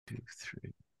2,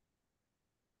 3.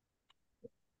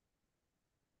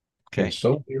 And Okay.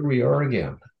 so here we are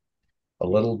again. A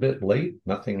little bit late,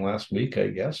 nothing last week, I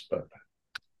guess, but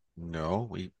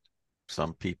No,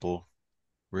 some people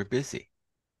were busy.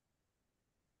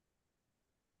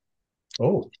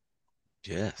 oh,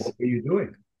 Yes. what were you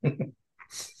doing?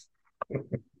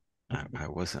 I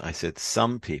wasn't, I said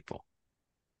some people.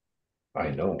 I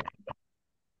know.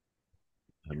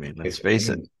 I mean, let's If it face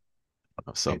it, means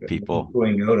some if it means people,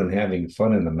 going out and having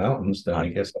fun in the mountains, then I I,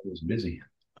 guess I was busy.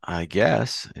 I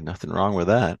guess, and nothing wrong with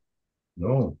that.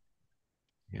 No,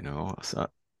 So,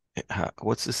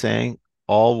 what's the saying?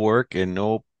 All work and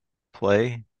no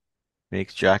play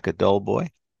makes Jack a dull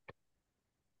boy.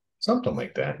 something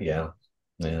like that. Yeah.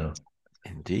 Yeah.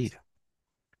 Indeed.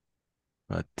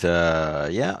 But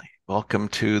yeah, welcome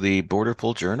to the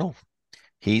Borderpol Journal.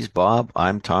 He's Bob,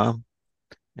 I'm Tom,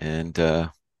 and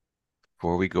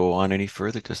before we go on any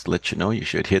further, just to let you know you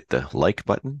should hit the like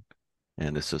button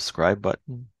and the subscribe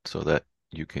button so that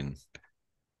you can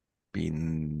be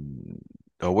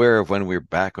aware of when we're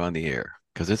back on the air.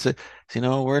 Because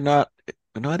we're not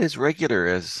as regular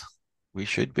as we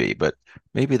should be, but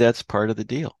maybe that's part of the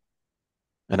deal.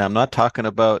 And I'm not talking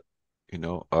about,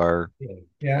 our Yeah.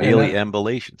 Yeah, and daily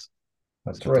ambulations. Is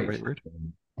that's that the right. right word?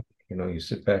 You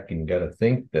sit back and you got to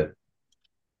think that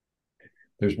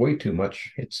there's way too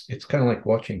much. It's kind of like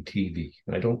watching TV.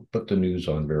 I don't put the news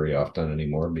on very often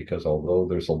anymore because although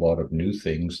there's a lot of new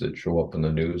things that show up in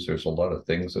the news, there's a lot of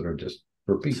things that are just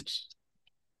repeats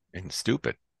And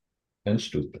stupid. and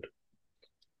stupid.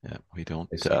 Yeah,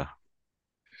 I see.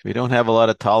 we don't have a lot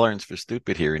of tolerance for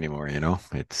stupid here anymore,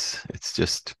 It's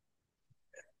just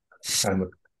I'm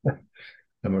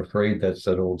I'm afraid that's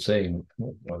that old saying,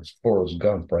 well, it's Forrest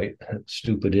Gump, right?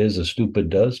 Stupid is as stupid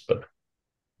does, but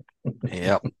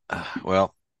yeah.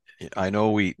 Well, I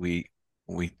know we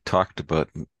talked about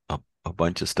a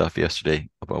bunch of stuff yesterday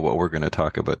about what we're going to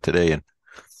talk about today, and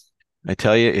I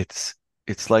tell you,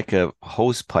 it's like a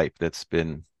hose pipe that's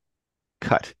been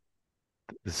cut.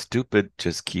 The stupid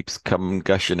just keeps coming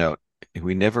gushing out.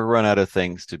 We never run out of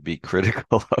things to be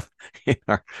critical of in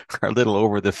our little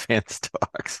over the fence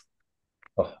talks.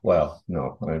 oh, well,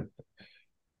 no,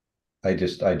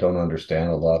 I don't understand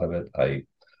a lot of it.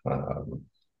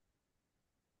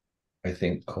 I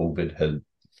think COVID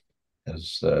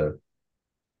has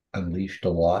unleashed a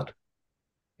lot.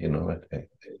 You know,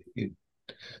 it,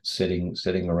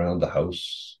 sitting around the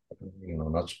house,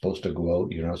 not supposed to go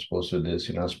out. You're not supposed to do this.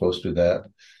 You're not supposed to do that.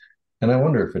 And I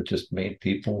wonder if it just made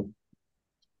people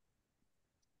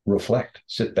reflect,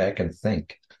 sit back and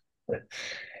think.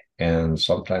 And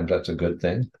sometimes that's a good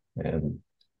thing, and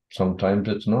sometimes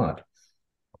it's not.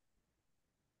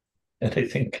 And I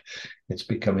think it's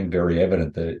becoming very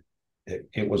evident that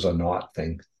it was a not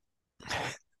thing.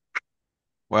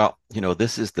 Well,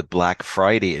 this is the Black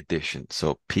Friday edition,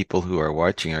 so people who are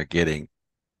watching are getting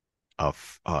a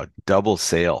double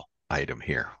sale item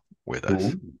here with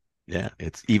us. Oh, Yeah,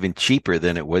 it's even cheaper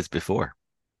than it was before.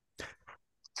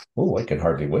 oh, I can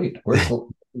hardly wait. Where's the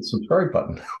subscribe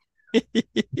button?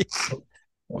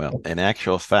 Well, in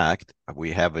actual fact,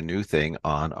 we have a new thing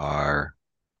on our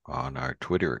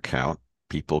Twitter account.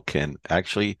 People can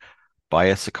actually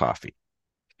buy us a coffee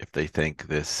if they think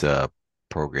this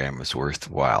program is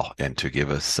worthwhile and to give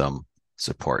us some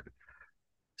support.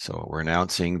 So we're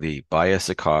announcing the buy us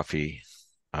a coffee.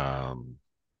 Um,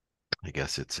 I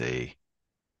guess it's a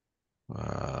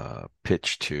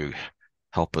pitch to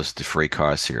help us defray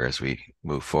costs here as we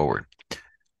move forward.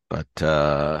 But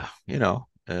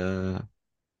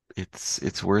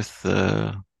it's worth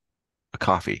a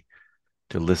coffee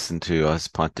to listen to us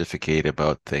pontificate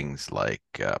about things like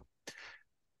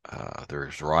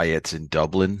there's riots in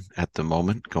Dublin at the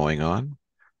moment going on.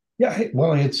 Yeah,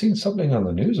 well, I had seen something on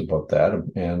the news about that,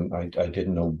 and I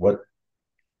didn't know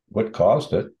what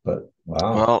caused it, but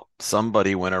wow. Well,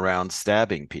 somebody went around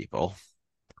stabbing people,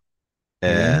 Hmm.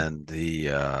 and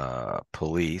the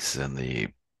police and the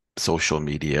social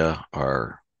media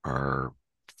are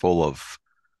full of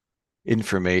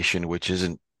information which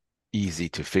isn't easy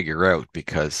to figure out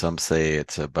because some say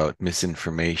it's about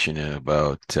misinformation and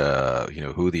about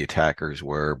who the attackers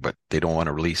were, but they don't want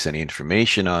to release any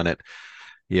information on it.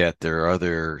 Yet there are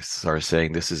others are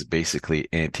saying this is basically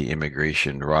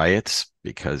anti-immigration riots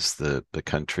because the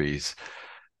country's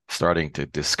starting to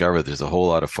discover there's a whole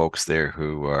lot of folks there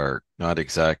who are not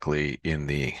exactly in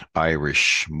the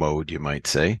Irish mode, you might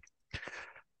say.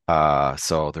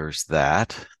 So there's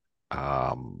that.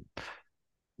 Um,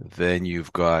 then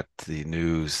you've got the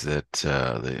news that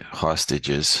the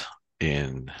hostages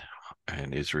in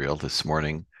Israel this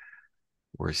morning.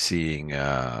 We're seeing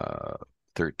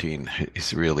 13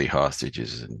 Israeli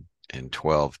hostages and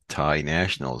 12 Thai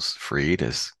nationals freed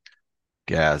as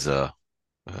Gaza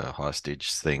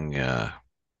hostage thing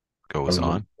goes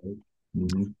on.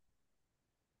 Mhm.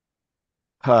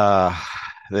 Uh,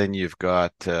 then you've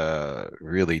got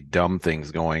really dumb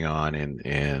things going on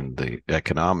in the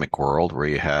economic world where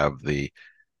you have the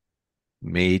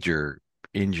major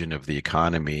engine of the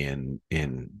economy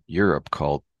in Europe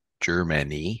called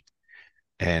Germany.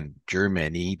 And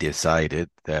Germany decided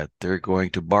that they're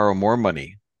going to borrow more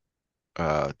money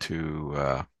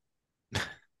to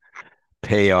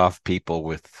pay off people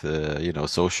with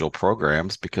social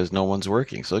programs because no one's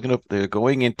working. So they're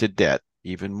going into debt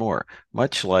even more,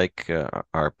 much like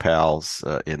our pals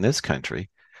in this country.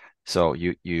 So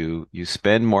you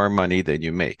spend more money than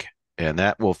you make, and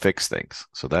that will fix things.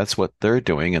 So that's what they're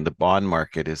doing, and the bond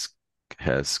market is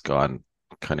has gone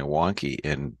kind of wonky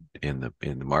in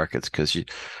the markets because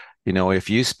if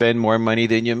you spend more money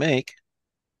than you make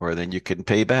or than you can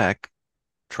pay back,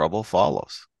 trouble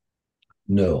follows.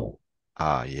 No.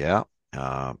 Yeah.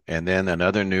 And then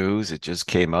another news, it just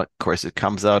came out. Of course, it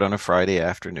comes out on a Friday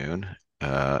afternoon,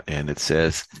 and it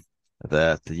says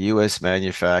that the U.S.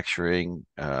 manufacturing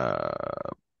uh,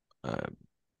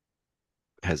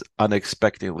 has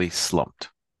unexpectedly slumped,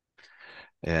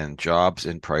 and jobs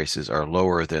and prices are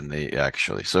lower than they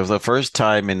actually. So, for the first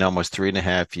time in almost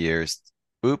 3.5 years,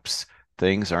 oops,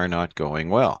 things are not going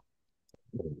well.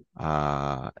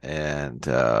 And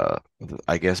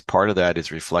I guess part of that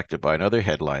is reflected by another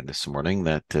headline this morning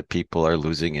that people are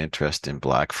losing interest in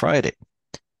Black Friday,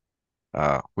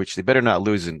 which they better not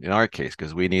lose in our case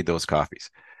because we need those coffees.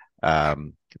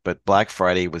 Um, but Black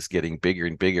Friday was getting bigger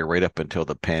and bigger right up until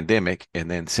the pandemic, and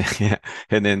then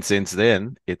and then since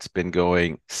then it's been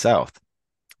going south.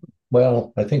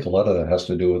 Well, I think a lot of that has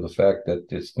to do with the fact that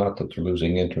it's not that they're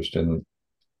losing interest in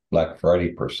Black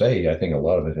Friday per se. I think a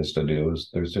lot of it has to do is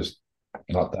there's just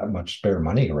not that much spare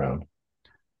money around.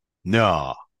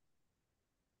 No,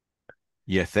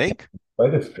 you think?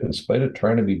 In spite of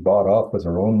trying to be bought off with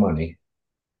our own money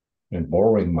and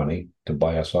borrowing money to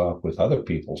buy us off with other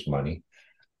people's money,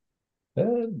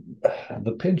 uh,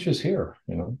 the pinch is here.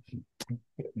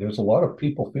 There's a lot of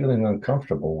people feeling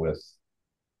uncomfortable with.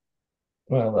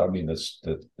 Well, I mean,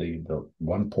 the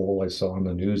one poll I saw on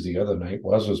the news the other night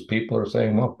was people are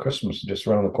saying, "Well, Christmas is just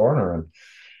around the corner," and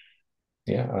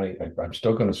yeah, I'm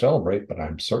still going to celebrate, but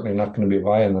I'm certainly not going to be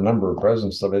buying the number of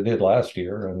presents that I did last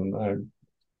year, and I'm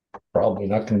probably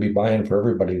not going to be buying for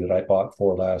everybody that I bought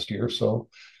for last year. So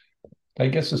I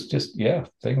guess it's just, yeah,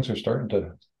 things are starting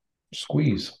to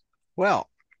squeeze. Well,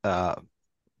 uh,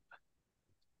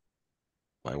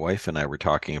 my wife and I were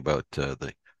talking about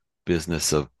the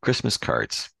business of Christmas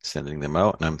cards, sending them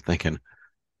out, and I'm thinking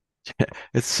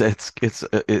it's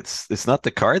not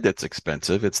the card that's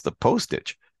expensive, it's the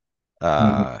postage.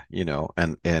 Mhm.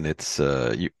 And it's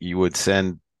you would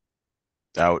send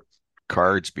out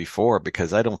cards before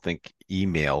because I don't think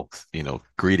email,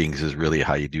 greetings is really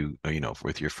how you do,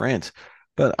 with your friends.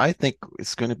 But I think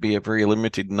it's going to be a very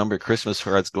limited number of Christmas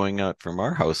cards going out from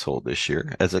our household this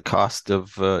year as a cost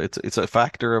of it's a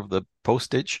factor of the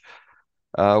postage,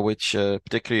 which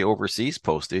particularly overseas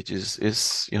postage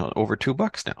is over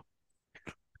 $2 now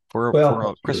for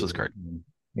Well, a Christmas card.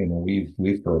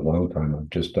 we've for a long time I've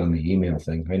just done the email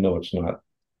thing. I know it's not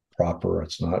proper,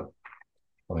 it's not,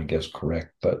 I guess,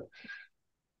 correct, but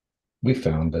we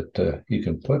found that you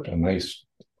can put a nice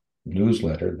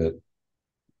newsletter that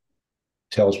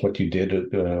tells what you did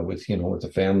with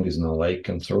the families and the like,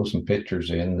 and throw some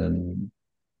pictures in, and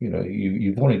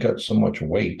you've only got so much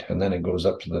weight, and then it goes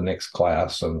up to the next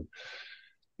class, and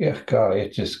yeah, God,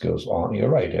 it just goes on. You're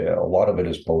right. A lot of it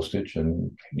is postage,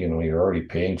 and you're already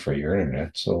paying for your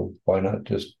internet, so why not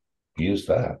just use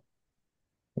that?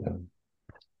 You know,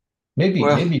 maybe,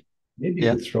 Well, maybe, maybe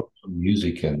yeah, you throw some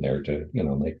music in there to,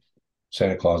 like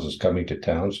Santa Claus is coming to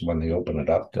town, so when they open it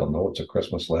up, they'll know it's a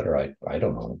Christmas letter. I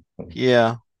don't know.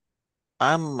 yeah.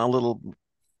 I'm a little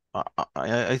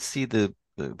I see the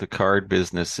card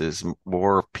business is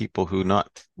more people who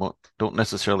not well, don't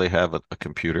necessarily have a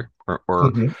computer,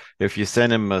 or Mhm. if you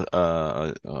send them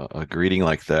a greeting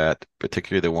like that,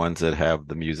 particularly the ones that have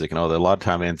the music and all that, a lot of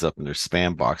time ends up in their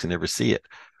spam box and never see it.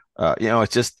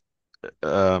 It's just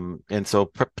and so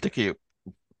particularly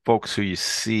folks who you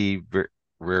see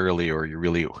rarely or you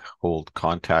really hold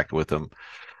contact with them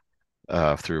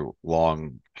through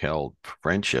long held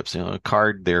friendships. A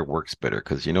card there works better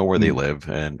because you know where they Mhm. live,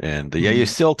 and yeah, you're Mhm.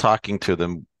 still talking to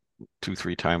them 2,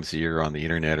 3 times a year on the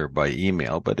internet or by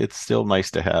email, but it's still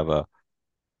nice to have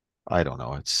I don't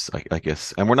know, I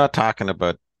guess, and we're not talking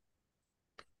about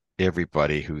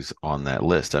everybody who's on that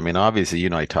list. I mean, obviously, you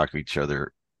and I talk to each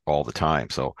other all the time,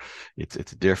 so it's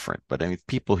different. But I mean,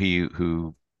 people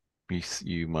who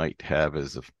you might have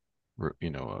as a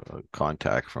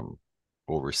contact from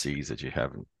overseas that you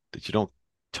don't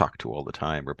talk to all the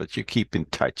time, or but you keep in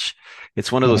touch.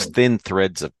 It's one of those Mhm. thin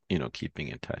threads of keeping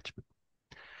in touch. But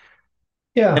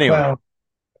Yeah, anyway, well,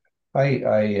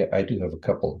 I do have a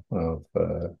couple of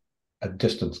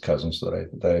distance cousins that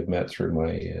I've met through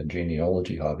my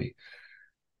genealogy hobby,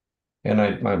 and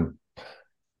I'm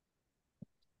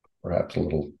perhaps a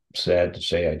little sad to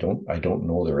say I don't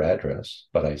know their address,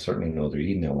 but I certainly know their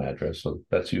email address. So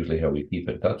that's usually how we keep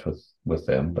in touch with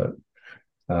them. But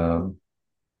um,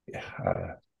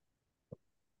 uh,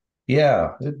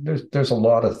 yeah, there's a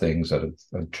lot of things that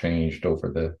have changed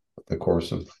over the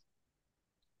course of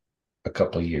a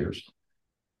couple of years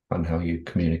on how you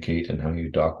communicate and how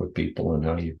you talk with people and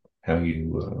how you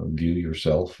view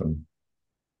yourself, and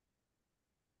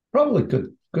probably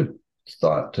good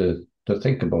thought to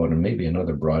think about, and maybe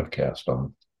another broadcast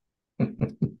on.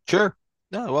 sure.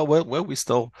 No, well, we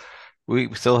still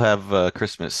have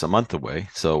Christmas a month away,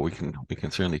 so we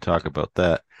can certainly talk about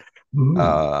that. Ooh.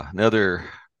 Another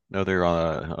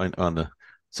on the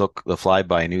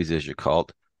flyby news, as you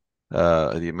called.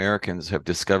 The Americans have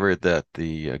discovered that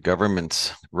the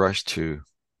government's rush to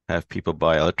have people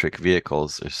buy electric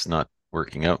vehicles is not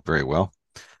working out very well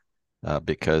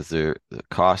because the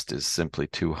cost is simply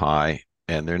too high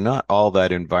and they're not all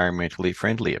that environmentally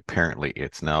friendly. Apparently,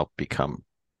 it's now become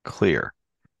clear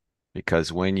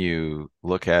because when you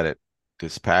look at it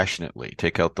dispassionately,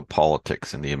 take out the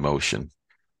politics and the emotion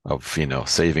of,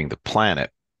 saving the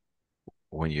planet,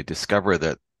 when you discover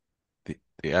that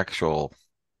the actual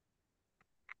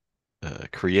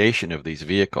creation of these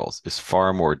vehicles is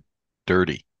far more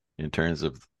dirty in terms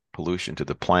of pollution to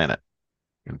the planet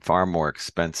and far more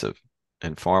expensive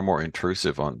and far more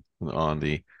intrusive on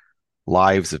the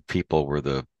lives of people where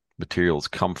the materials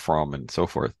come from and so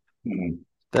forth. Mhm.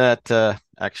 That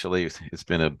actually has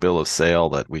been a bill of sale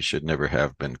that we should never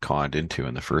have been conned into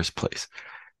in the first place.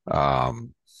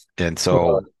 Um, and so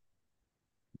Well,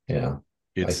 yeah,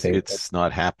 I it's think it's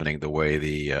not happening the way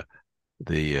the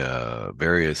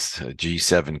various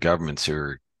G7 governments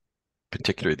are,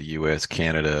 particularly the U.S.,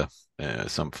 Canada,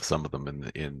 some of them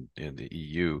in the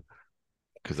EU,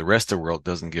 because the rest of the world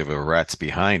doesn't give a rat's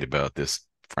behind about this.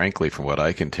 Frankly, from what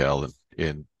I can tell,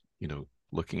 and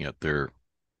looking at their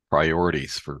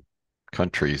priorities for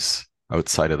countries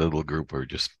outside of the little group we're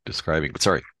just describing. But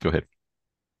sorry, go ahead.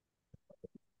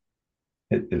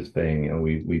 it is saying,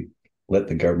 we let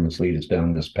the governments lead us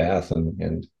down this path,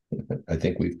 and I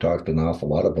think we've talked an awful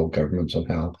lot about governments and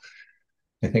how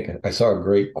I think I saw a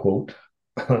great quote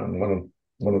on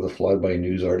one of the flyby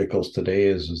news articles today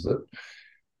is that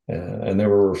and they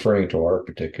were referring to our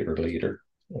particular leader,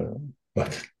 uh,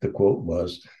 but the quote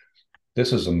was,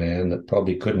 "This is a man that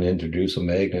probably couldn't introduce a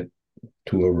magnet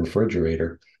to a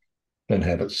refrigerator and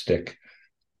have it stick."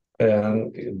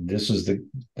 And this is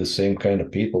the same kind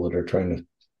of people that are trying to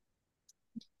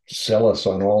sell us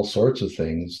on all sorts of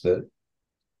things that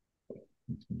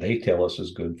they tell us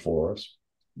is good for us,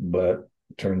 but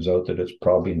it turns out that it's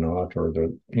probably not, or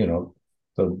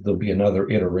there'll be another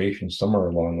iteration somewhere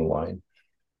along the line.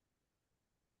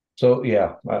 So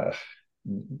yeah,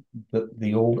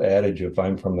 the old adage, "If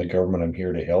I'm from the government, I'm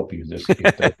here to help you," this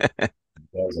it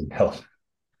doesn't help.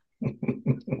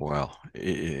 Well,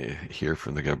 here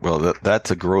from the government. Well,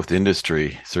 that's a growth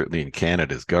industry, certainly in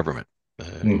Canada's government.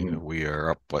 Mhm. We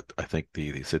are up, what I think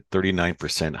they said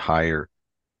 39% higher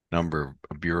number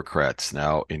of bureaucrats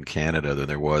now in Canada than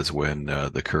there was when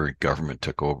the current government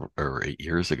took over or 8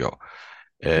 years ago.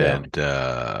 Yeah. And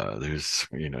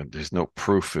there's no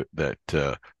proof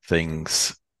that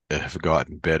things have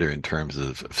gotten better in terms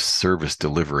of service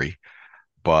delivery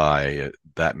by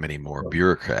that many more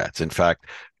bureaucrats. In fact,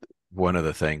 one of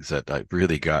the things that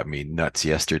really got me nuts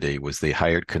yesterday was they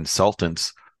hired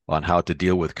consultants on how to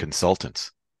deal with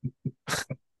consultants.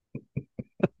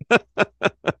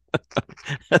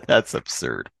 That's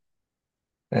absurd.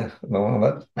 Yeah, no,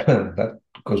 that that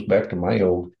goes back to my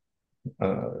old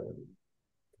uh,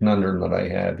 conundrum that I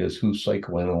had is who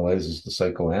psychoanalyzes the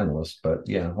psychoanalyst. But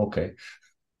yeah, okay.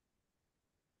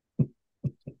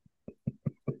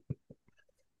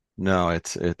 No,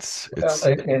 it's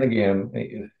And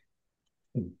again,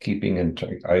 keeping in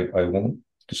touch, I won't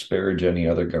disparage any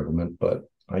other government, but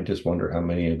I just wonder how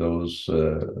many of those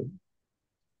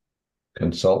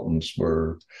consultants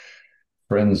were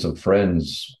friends of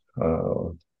friends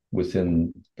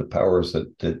within the powers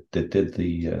that did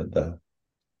the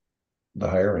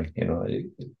hiring.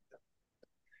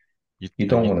 You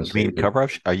don't want to You say mean that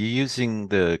corruption? Are you using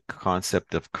the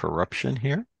concept of corruption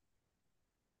here?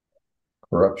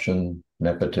 corruption,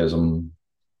 nepotism.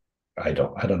 I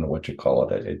don't know what you call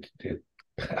it.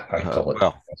 I call it.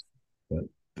 Well, But,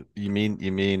 you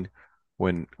mean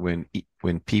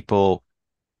when people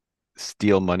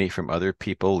steal money from other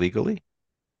people legally?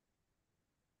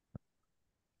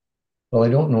 well, I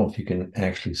don't know if you can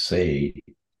actually say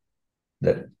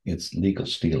that it's legal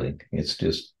stealing. It's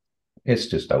just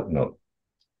out and out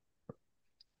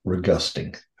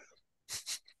regusting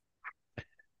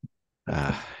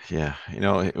Uh, yeah,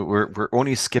 we're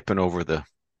only skipping over the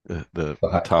the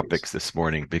highways. topics this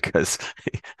morning because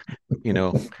you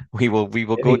know we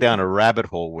will go Any down a rabbit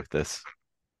hole with this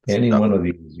any stuff. one of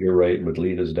these, you're right, would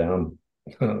lead us down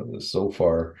so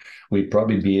far. We'd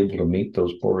probably be able to meet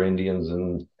those poor Indians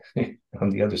and on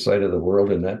the other side of the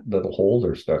world in that little hole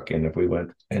they're stuck in if we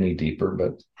went any deeper.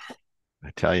 But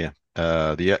I tell you,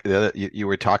 the other, you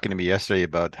were talking to me yesterday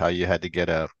about how you had to get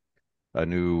a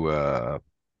new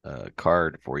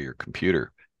card for your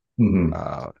computer,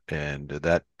 mhm. and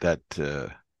that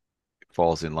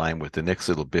falls in line with the next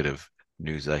little bit of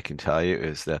news I can tell you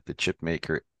is that the chip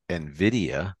maker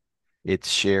Nvidia, its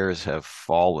shares have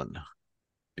fallen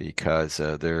because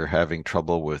they're having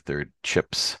trouble with their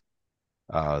chips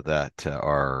that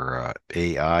are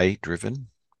AI driven.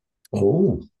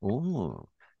 Oh, Ooh.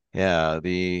 Yeah,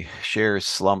 the shares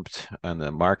slumped on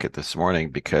the market this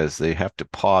morning because they have to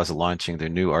pause launching their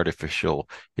new artificial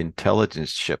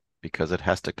intelligence chip because it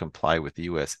has to comply with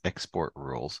US export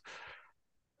rules,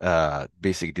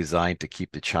 basically designed to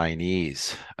keep the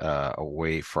Chinese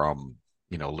away from,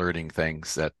 learning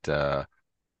things that the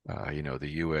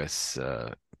US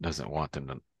doesn't want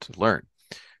them to learn.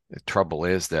 The trouble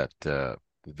is that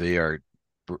they are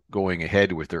going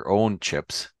ahead with their own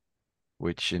chips,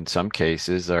 which in some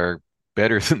cases are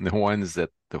better than the ones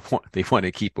that they want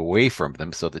to keep away from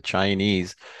them. So the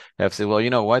Chinese have said, well, you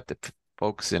know what, the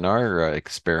folks in our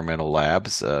experimental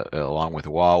labs, along with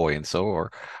Huawei and so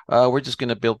on, we're just going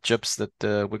to build chips that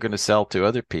we're going to sell to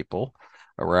other people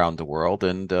around the world,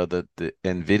 and the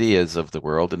Nvidias of the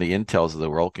world and the Intels of the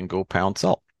world can go pound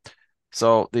salt.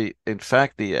 So in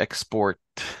fact, the export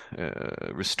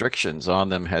restrictions on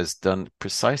them has done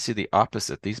precisely the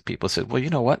opposite. These people said, well, you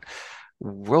know what?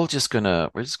 We're just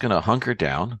gonna hunker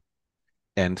down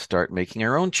and start making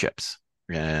our own chips.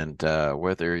 And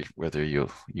whether you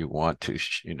want to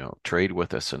trade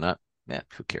with us or not, man,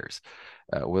 who cares?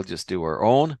 We'll just do our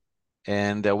own,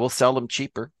 and we'll sell them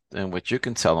cheaper than what you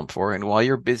can sell them for. And while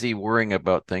you're busy worrying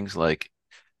about things like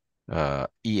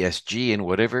ESG and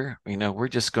whatever, we're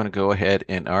just going to go ahead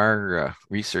and our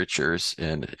researchers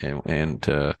and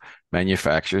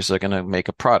manufacturers are going to make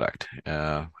a product,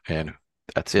 and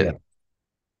that's it. yeah.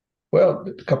 Well,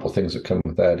 a couple of things that come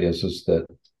with that is that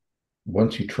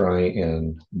once you try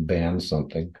and ban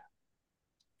something,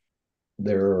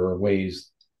 there are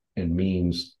ways and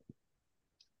means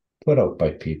put out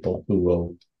by people who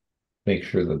will make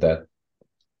sure that that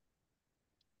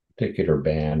particular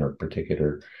ban or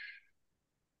particular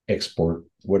export,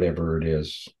 whatever it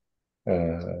is,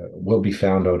 will be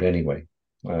found out anyway.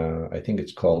 I think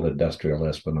it's called industrial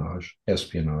espionage,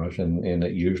 and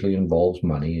it usually involves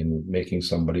money and making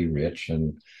somebody rich.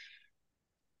 And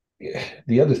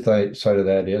the other side of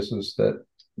that is that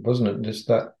wasn't it just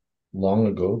that long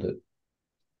ago that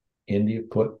India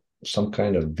put some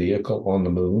kind of vehicle on the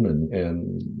moon,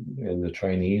 and the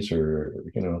Chinese are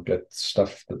got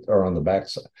stuff that are on the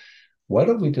backside. Why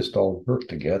don't we just all work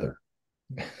together?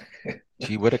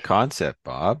 Gee, what a concept,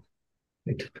 Bob.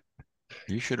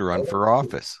 You should run for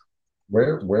office.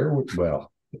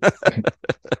 Well,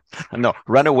 No,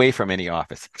 run away from any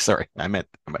office. Sorry, run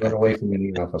away from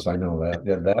any office. I know that.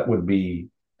 Yeah, that would be.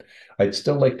 I'd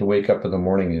still like to wake up in the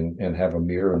morning and have a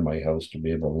mirror in my house to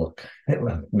be able to look,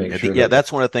 make yeah, sure yeah, that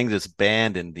that's one of the things that's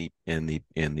banned in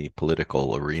the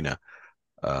political arena.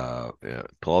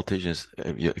 Politicians,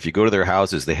 if you go to their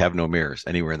houses, they have no mirrors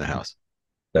anywhere in the house.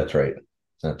 that's right.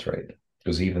 That's right.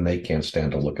 Because even they can't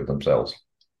stand to look at themselves.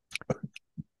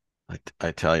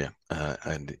 I tell you,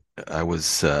 and I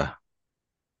was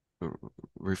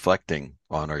reflecting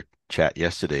on our chat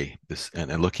yesterday,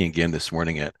 and looking again this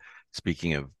morning at,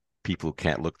 speaking of people who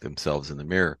can't look themselves in the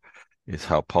mirror, is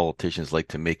how politicians like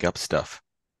to make up stuff,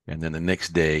 and then the next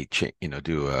day,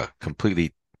 do a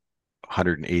completely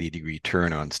 180-degree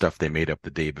turn on stuff they made up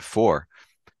the day before.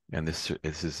 And this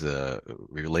is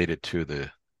related to the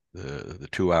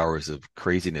 2 hours of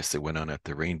craziness that went on at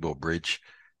the Rainbow Bridge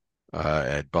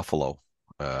at Buffalo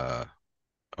uh,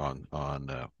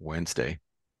 on Wednesday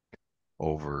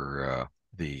over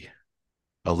the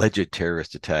alleged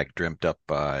terrorist attack dreamt up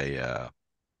by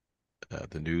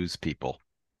the news people.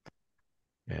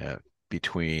 Uh,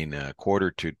 Between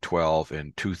quarter to 12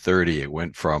 and 2:30, it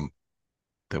went from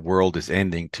the world is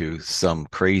ending to some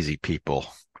crazy people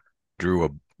drew a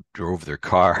drove their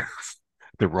car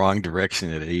the wrong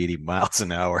direction at 80 miles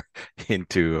an hour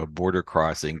into a border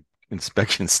crossing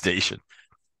inspection station.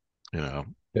 You know,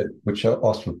 Which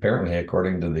also apparently,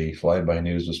 according to the flyby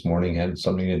news this morning, had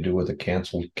something to do with a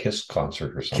canceled Kiss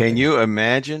concert or can something. you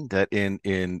imagine that in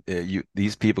you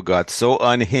these people got so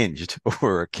unhinged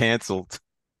over a canceled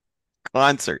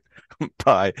concert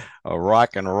by a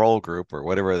rock and roll group or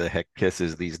whatever the heck Kiss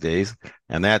is these days?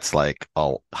 And that's like,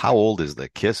 oh, how old is the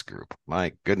Kiss group?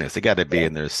 My goodness, they got to be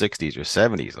in their 60s or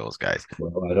 70s, those guys.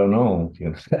 Well, I don't know.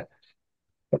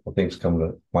 A couple things come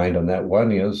to mind on that.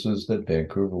 One is that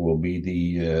Vancouver will be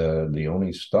the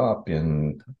only stop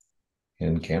in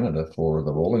Canada for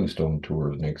the Rolling Stone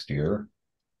tours next year.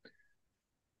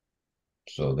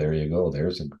 So there you go.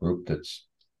 There's a group that's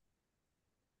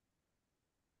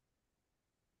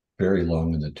very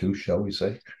long in the tooth, shall we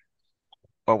say?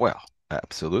 Oh well,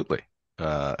 absolutely.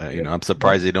 Yeah. I'm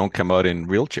surprised Well, they don't come out in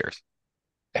wheelchairs.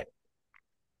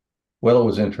 well, it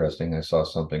was interesting. I saw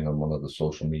something on one of the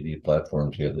social media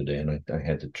platforms the other day, and I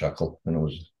had to chuckle. And it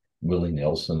was Willie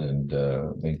Nelson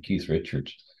and Keith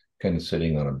Richards kind of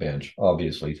sitting on a bench,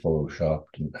 obviously photoshopped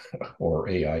or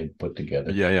AI put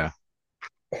together. Yeah,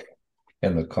 yeah.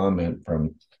 And the comment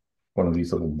from one of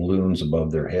these little balloons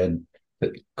above their head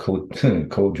that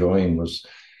co-joined was,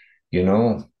 you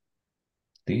know,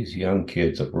 these young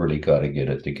kids have really got to get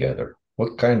it together.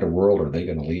 What kind of world are they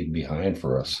going to leave behind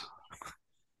for us?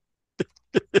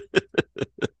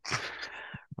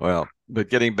 Well, but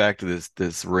getting back to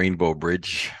this Rainbow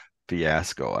Bridge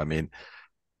fiasco, I mean,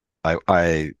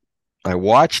 I I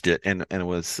watched it and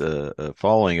was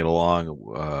following it along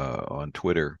on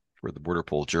Twitter for the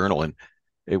Borderpol Journal, and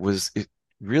it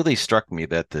really struck me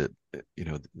that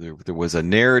there was a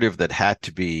narrative that had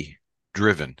to be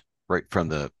driven right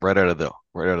out of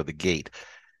the gate,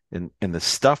 and the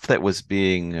stuff that was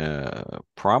being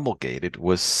promulgated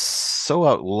was so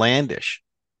outlandish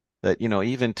that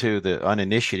even to the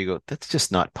uninitiated, you go, that's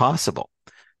just not possible.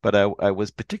 But I was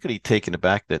particularly taken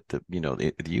aback that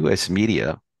the U.S.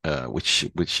 media,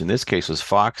 which in this case was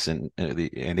Fox and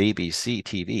ABC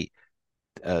TV,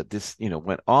 this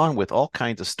went on with all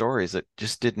kinds of stories that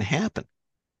just didn't happen.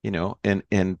 And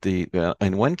the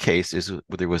in one case is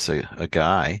there was a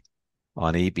guy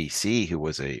on ABC who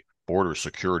was a border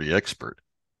security expert,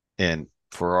 and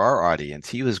for our audience,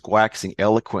 he was waxing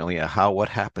eloquently at what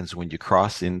happens when you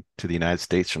cross into the United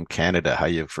States from Canada, how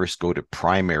you first go to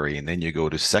primary and then you go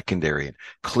to secondary. And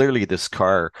clearly, this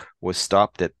car was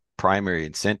stopped at primary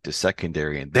and sent to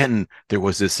secondary. And then there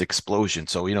was this explosion.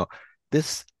 So, and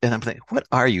I'm thinking, what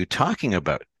are you talking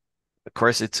about? Of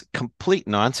course, it's complete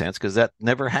nonsense because that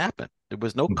never happened. There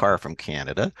was no car from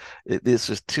Canada. This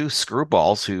was two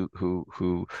screwballs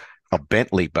who a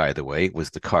Bentley, by the way, was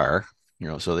the car.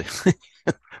 So they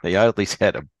they at least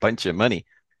had a bunch of money,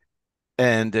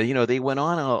 and they went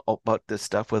on about this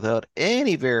stuff without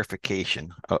any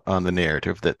verification on the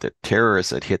narrative that the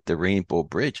terrorists had hit the Rainbow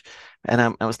Bridge. And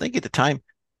I was thinking at the time,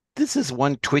 this is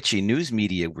one twitchy news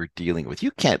media we're dealing with. You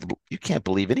can't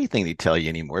believe anything they tell you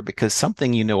anymore because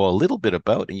something you know a little bit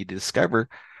about, and you discover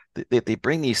that they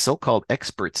bring these so-called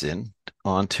experts in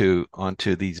onto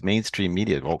these mainstream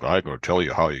media. Oh, I'm going to tell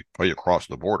you how you cross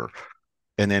the border,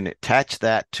 and then attach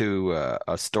that to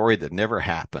a story that never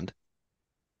happened.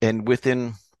 And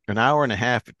within an hour and a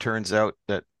half, it turns out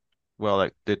that, well,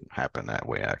 it didn't happen that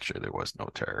way. Actually, there was no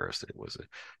terrorist. It was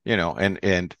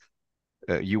and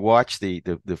you watch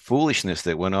the foolishness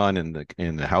that went on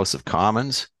in the House of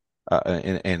Commons,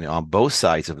 and on both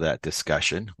sides of that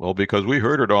discussion. Well, because we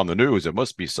heard it on the news, it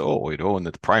must be so, and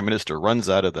the Prime Minister runs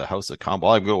out of the House of Commons.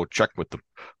 Well, I'm going to check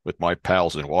with my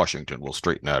pals in Washington. We'll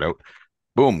straighten that out.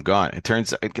 Boom, gone. It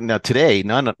turns out now today,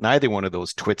 neither one of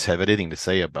those twits have anything to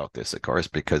say about this, of course,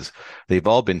 because they've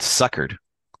all been suckered,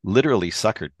 literally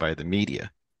suckered by the media.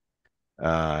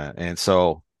 And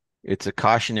so it's a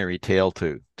cautionary tale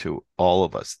to all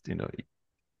of us.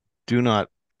 Do not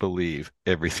believe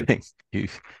everything you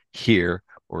hear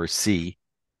or see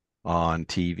on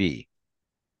TV.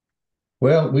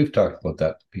 Well, we've talked about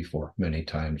that before many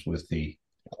times with the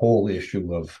whole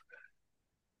issue of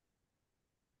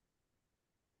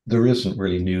there isn't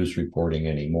really news reporting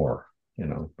anymore.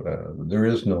 There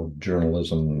is no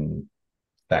journalism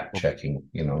fact Well, checking.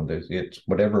 It's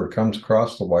whatever comes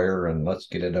across the wire, and let's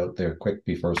get it out there quick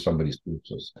before somebody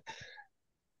spooks us.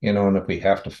 And if we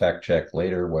have to fact check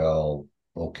later, well,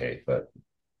 okay. But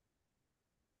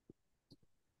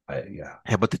Yeah,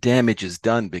 Yeah, but the damage is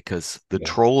done because the yeah.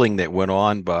 trolling that went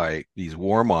on by these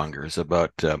warmongers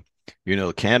about,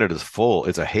 Canada's full,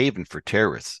 it's a haven for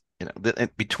terrorists. And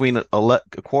between a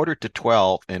quarter to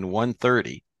 12 and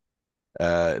 1:30,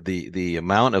 the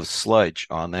amount of sludge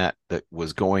on that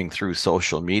was going through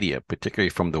social media, particularly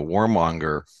from the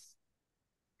warmonger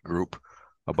group,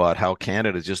 about how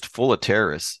Canada is just full of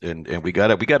terrorists, and we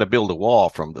gotta build a wall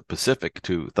from the Pacific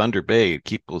to Thunder Bay to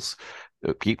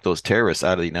keep those terrorists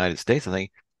out of the United States. I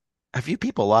think, have you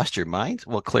people lost your minds?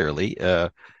 Well, clearly,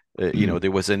 Mm.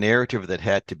 there was a narrative that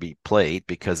had to be played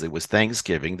because it was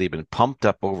Thanksgiving. They've been pumped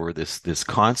up over this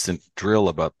constant drill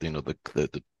about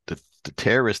the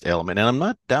terrorist element, and I'm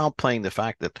not downplaying the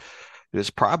fact that there's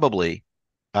probably,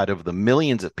 out of the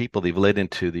millions of people they've led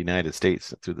into the United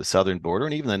States through the southern border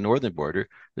and even the northern border,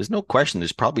 there's no question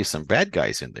there's probably some bad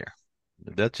guys in there.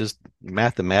 That's just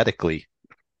mathematically,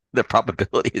 the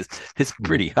probability is Mm.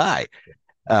 pretty high.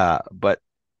 But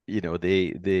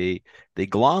they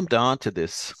glommed onto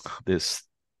this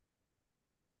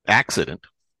accident,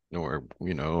 or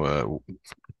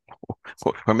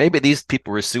or maybe these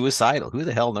people were suicidal. Who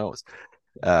the hell knows?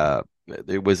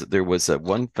 There was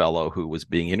one fellow who was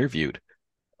being interviewed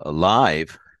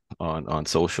live on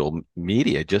social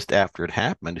media just after it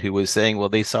happened, who was saying, well,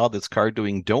 they saw this car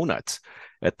doing donuts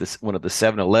at this one of the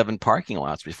 7-Eleven parking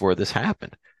lots before this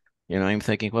happened. I'm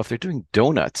thinking, well, if they're doing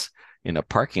donuts in a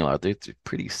parking lot, they're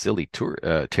pretty silly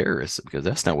terrorists, because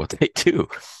that's not what they do.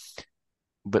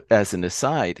 But as an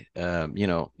aside,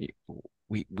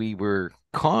 we were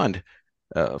conned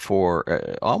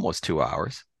for almost 2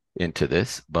 hours into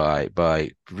this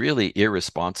by really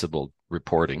irresponsible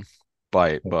reporting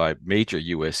by major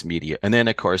U.S. media, and then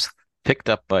of course picked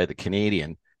up by the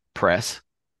Canadian press,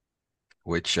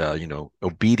 which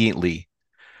obediently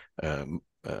um,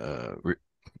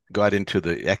 got into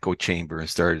the echo chamber and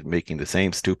started making the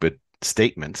same stupid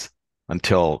statements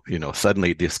until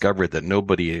suddenly discovered that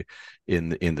nobody in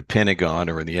the Pentagon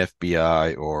or in the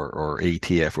FBI or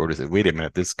ATF or said, wait a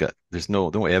minute, there's no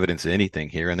evidence of anything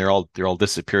here, and they're all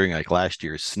disappearing like last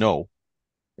year's snow.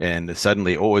 And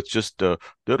suddenly, oh, it's just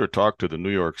better talk to the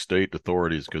New York State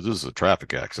authorities because this is a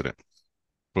traffic accident.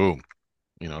 Boom.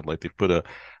 Like they put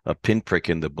a pinprick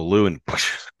in the balloon,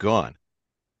 gone.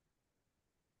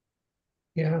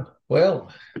 Yeah.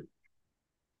 Well,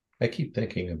 I keep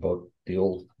thinking about the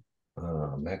old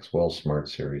Maxwell Smart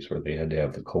series where they had to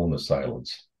have the cone of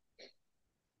silence.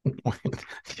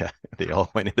 Yeah, they all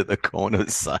went into the cone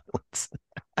of silence.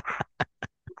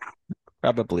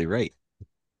 Probably right.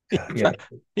 Yeah,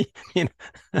 You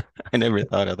I never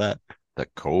thought of that. The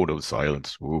code of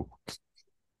silence. Ooh.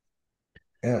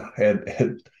 yeah.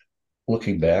 And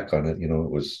looking back on it, it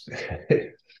was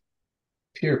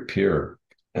pure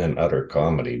and utter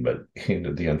comedy. But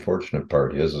the unfortunate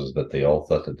part is that they all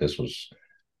thought that this was,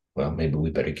 well, maybe we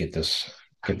better get this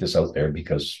out there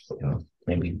because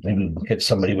maybe we'll hit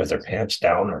somebody with their pants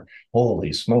down, or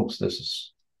holy smokes, this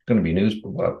is going to be news.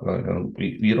 But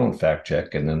you don't fact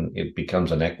check, and then it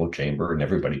becomes an echo chamber, and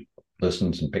everybody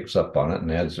listens and picks up on it,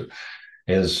 and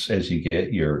as you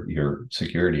get your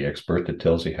security expert that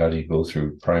tells you how do you go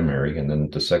through primary and then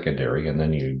to secondary, and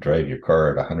then you drive your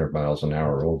car at 100 miles an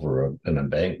hour over an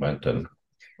embankment, and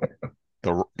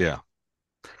Yeah.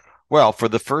 Well, for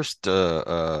the first,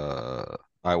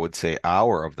 I would say,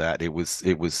 hour of that, it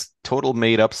was total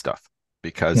made up stuff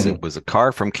because it was a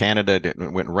car from Canada that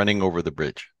went running over the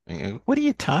bridge. What are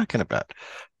you talking about?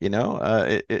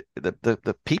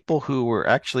 The people who were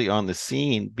actually on the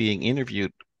scene being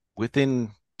interviewed within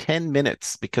 10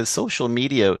 minutes, because social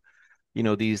media,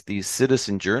 these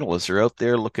citizen journalists are out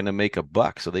there looking to make a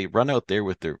buck, so they run out there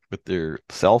with their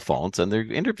cell phones and they're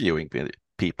interviewing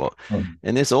people.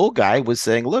 And this old guy was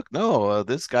saying, look, no,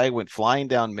 this guy went flying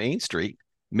down Main Street,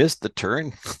 missed the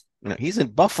turn. He's in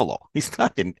Buffalo. He's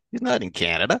not in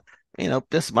Canada.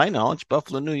 This is my knowledge,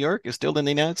 Buffalo, New York is still in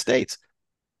the United States.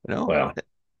 you know well,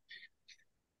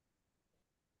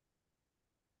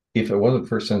 if it wasn't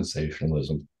for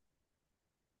sensationalism,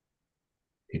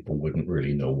 people wouldn't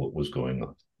really know what was going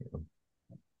on.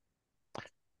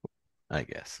 I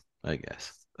guess.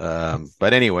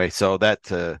 But anyway, so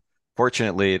that,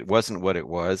 fortunately, it wasn't what it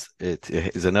was. It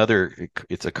is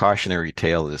it's a cautionary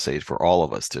tale to say for all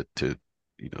of us to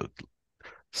you know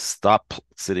stop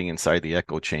sitting inside the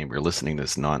echo chamber listening to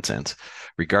this nonsense,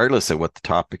 regardless of what the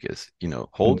topic is.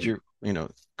 Hold Mm.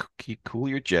 your, cool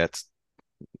your jets,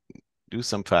 do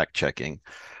some fact checking.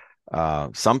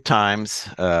 Sometimes,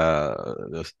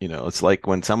 it's like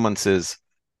when someone says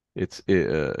it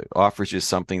offers you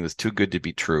something that's too good to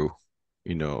be true,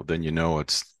 then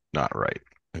it's not right.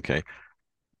 Okay.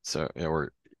 So,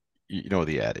 or you know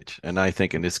the adage. And I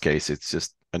think in this case, it's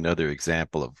just another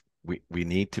example of we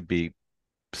need to be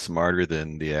smarter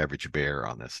than the average bear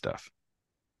on this stuff.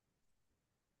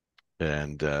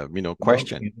 And Well,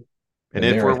 question. And and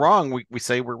if there, we're wrong, we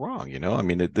say we're wrong. I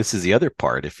mean, this is the other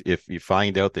part. If you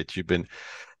find out that you've been,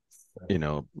 you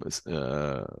know,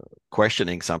 uh,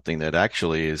 questioning something that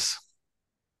actually is,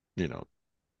 you know,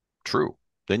 true,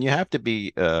 then you have to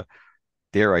be,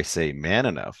 dare I say, man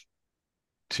enough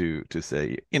to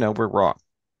say, we're wrong.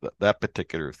 That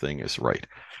particular thing is right.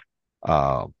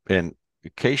 And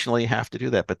occasionally you have to do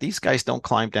that. But these guys don't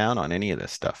climb down on any of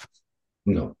this stuff.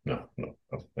 no, no, no,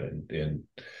 no. And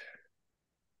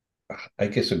I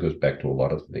guess it goes back to a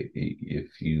lot of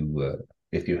if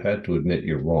you had to admit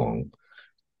you're wrong,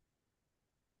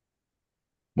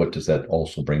 what does that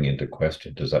also bring into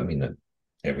question? Does that mean that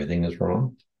everything is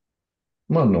wrong?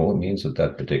 Well, no, it means that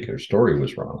that particular story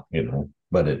was wrong,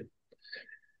 but it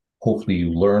hopefully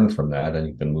you learn from that and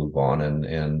you can move on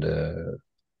and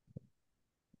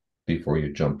before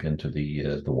you jump into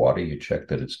the water, you check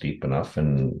that it's deep enough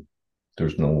and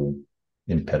there's no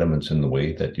impediments in the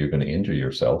way that you're going to injure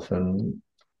yourself. And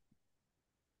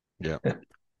Yeah.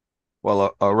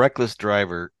 Well, a reckless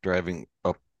driver driving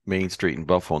up Main Street in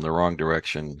Buffalo in the wrong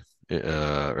direction,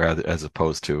 rather as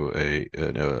opposed to a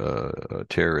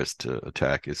terrorist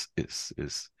attack, is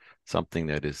something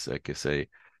that is, like I say,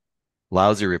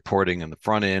 lousy reporting in the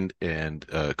front end and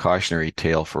a cautionary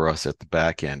tale for us at the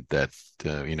back end that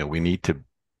we need to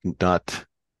not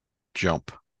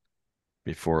jump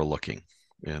before looking.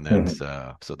 And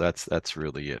Mhm. that's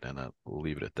really it. And I'll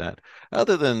leave it at that.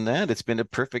 Other than that, it's been a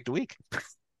perfect week.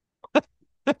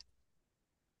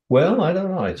 Well, I don't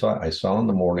know. I saw in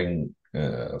the morning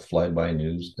flyby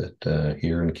news that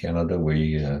here in Canada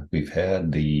we've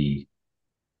had the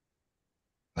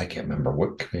I can't remember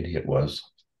what committee it was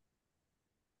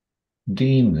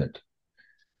deem that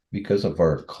because of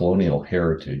our colonial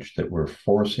heritage that we're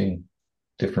forcing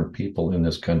different people in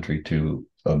this country to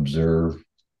observe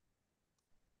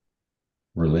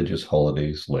religious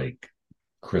holidays like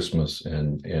Christmas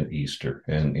and Easter,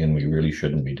 and we really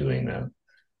shouldn't be doing that.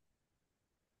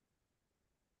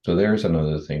 So there's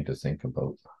another thing to think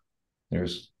about.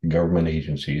 There's government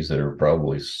agencies that are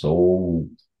probably so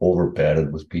over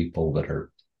padded with people that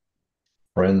are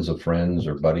friends of friends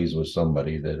or buddies with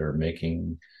somebody that are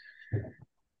making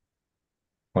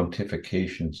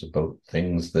pontifications about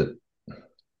things that,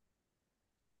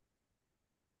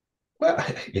 well,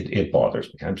 it bothers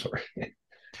me. I'm sorry.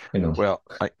 you know Well,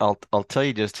 I'll tell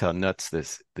you just how nuts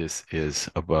this is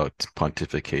about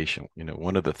pontification.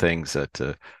 One of the things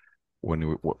that when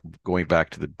we were going back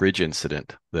to the bridge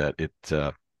incident, that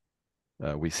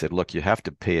we said, look, you have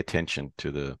to pay attention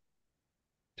to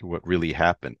what really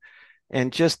happened.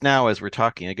 And just now, as we're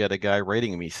talking, I got a guy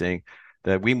writing me saying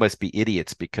that we must be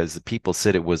idiots because the people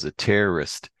said it was a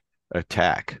terrorist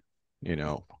attack. You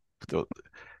know,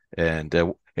 and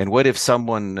what if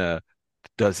someone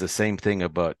does the same thing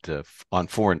about on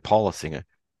foreign policy?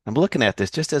 I'm looking at this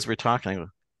just as we're talking.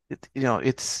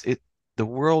 The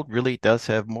world really does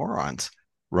have morons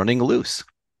running loose.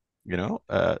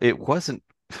 It wasn't.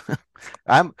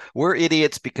 We're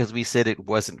idiots because we said it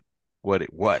wasn't what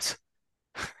it was.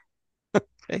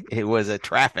 It was a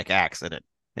traffic accident.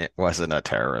 It wasn't a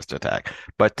terrorist attack.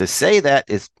 But to say that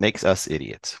is makes us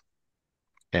idiots.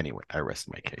 Anyway, I rest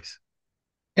my case.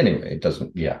 anyway, it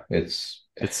doesn't. Yeah, It's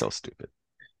so stupid.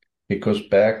 it goes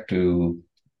back to,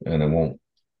 and I won't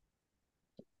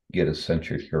get us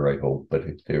censored here, I hope, but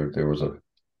there was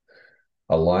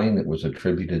a line that was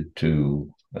attributed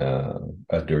to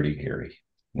a Dirty Harry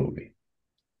movie,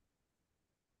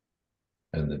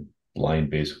 and the line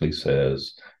basically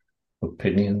says,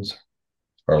 "Opinions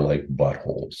are like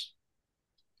buttholes.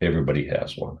 Everybody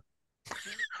has one."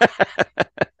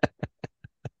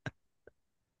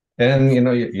 And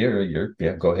you're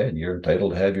yeah, go ahead. You're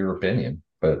entitled to have your opinion,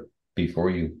 but before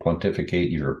you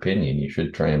pontificate your opinion, you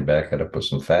should try and back it up with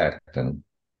some fact. And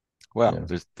Well,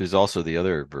 yeah, there's also the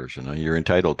other version. You're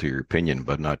entitled to your opinion,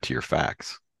 but not to your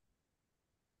facts.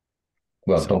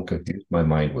 well, So don't confuse my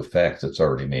mind with facts. It's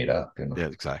already made up. yeah,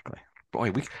 exactly.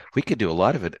 Boy, we could do a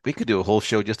lot of it. We could do a whole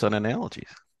show just on analogies.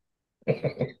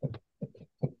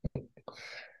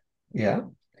 Yeah,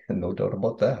 no doubt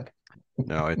about that.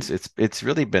 No, it's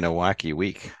really been a wacky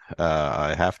week.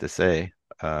 I have to say.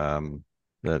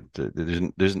 That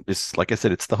there's it's like I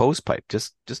said, it's the hose pipe.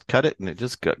 Just cut it and it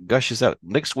just gushes out.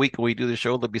 Next week when we do the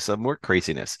show, there'll be some more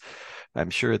craziness.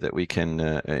 I'm sure that we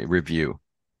can review.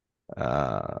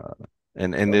 Uh,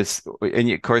 and Well, this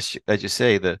and of course, as you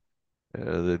say,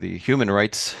 the Human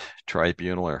Rights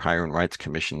Tribunal or Human Rights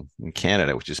Commission in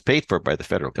Canada, which is paid for by the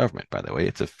federal government, by the way.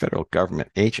 It's a federal government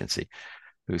agency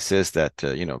who says that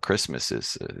Christmas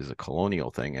is a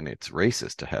colonial thing and it's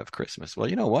racist to have Christmas. Well,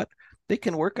 you know what? They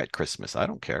can work at Christmas. I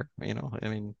don't care. I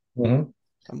mean, Mhm.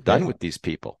 I'm done Yeah. with these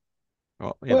people.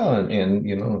 Well, Well, and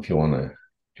if you want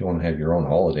to have your own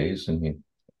holidays, and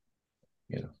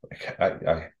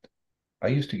like I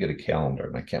used to get a calendar,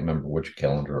 and I can't remember which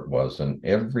calendar it was, and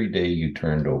every day you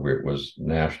turned over, it was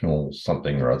national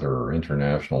something or other or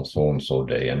international so and so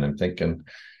day, and I'm thinking,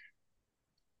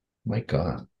 my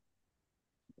God,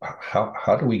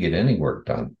 how do we get any work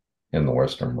done in the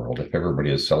Western world if everybody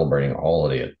is celebrating a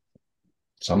holiday at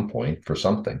some point for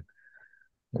something?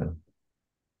 Yeah.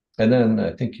 And then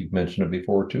I think you've mentioned it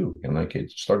before too, and like it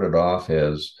started off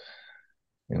as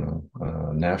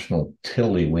National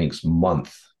Tiddlywinks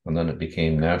Month, and then it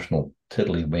became National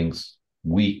Tiddlywinks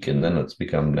Week, and then it's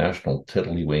become National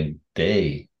Tiddlywink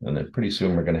Day, and then pretty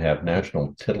soon we're going to have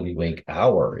National Tiddlywink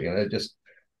Hour. Just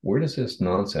where does this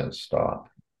nonsense stop?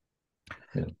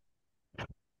 Yeah.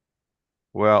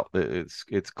 well,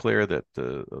 it's clear that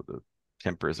the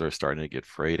tempers are starting to get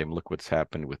frayed. And look what's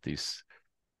happened with these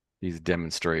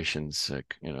demonstrations,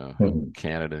 like, Mhm.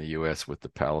 Canada and the U.S. with the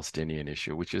Palestinian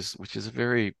issue, which is a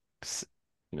very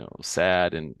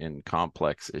sad and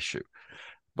complex issue.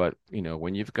 But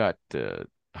when you've got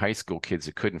high school kids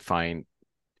that couldn't find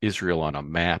Israel on a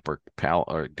map or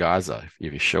Gaza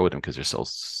if you show them because they're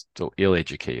so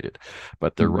ill-educated,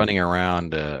 but they're Mhm. running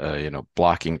around,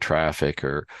 blocking traffic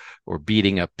or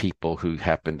beating up people who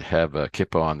happen to have a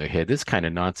kippah on their head. This kind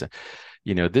of nonsense.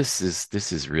 This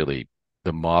is really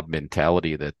the mob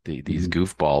mentality that these Mhm.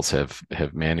 goofballs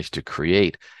have managed to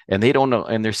create, and they don't know,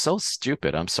 and they're so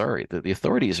stupid. I'm sorry, the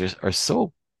authorities are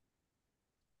so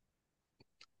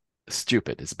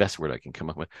stupid. It's the best word I can come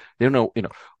up with. They don't know,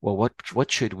 well,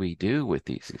 what should we do with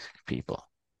these people?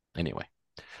 Anyway,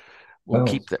 Well,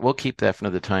 we'll keep that for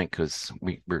another time because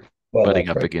we're well, butting that's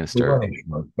up right. against We're our running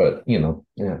short, but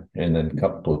yeah. And then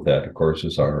coupled with that, of course,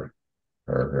 is our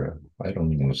I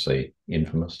don't even want to say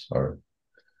infamous,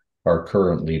 our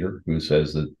current leader who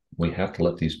says that we have to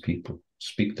let these people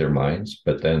speak their minds.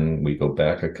 But then we go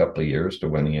back a couple of years to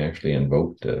when he actually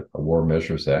invoked a War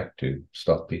Measures Act to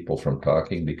stop people from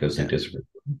talking because they yeah. disagree.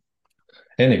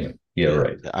 Anyway, yeah, Yeah,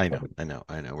 right. I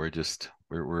know.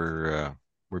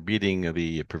 We're beating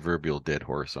the proverbial dead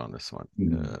horse on this one.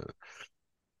 Mhm.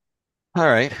 All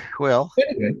right. Well,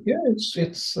 Anyway, yeah,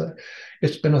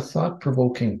 it's been a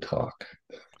thought-provoking talk.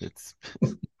 it's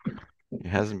it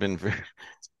hasn't been very,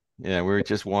 yeah, we're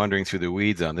just wandering through the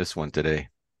weeds on this one today.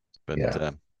 But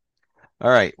Yeah. all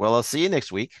right. Well, I'll see you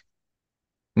next week.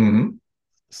 Hmm.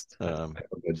 Um,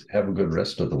 Have a good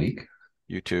rest of the week.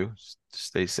 you too.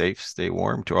 Stay safe, stay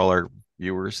warm to all our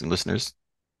viewers and listeners.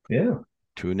 Yeah,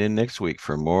 Tune in next week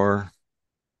for more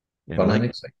fun and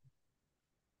enlightenment.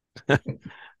 exciting.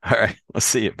 All right. We'll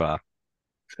see you, Bob.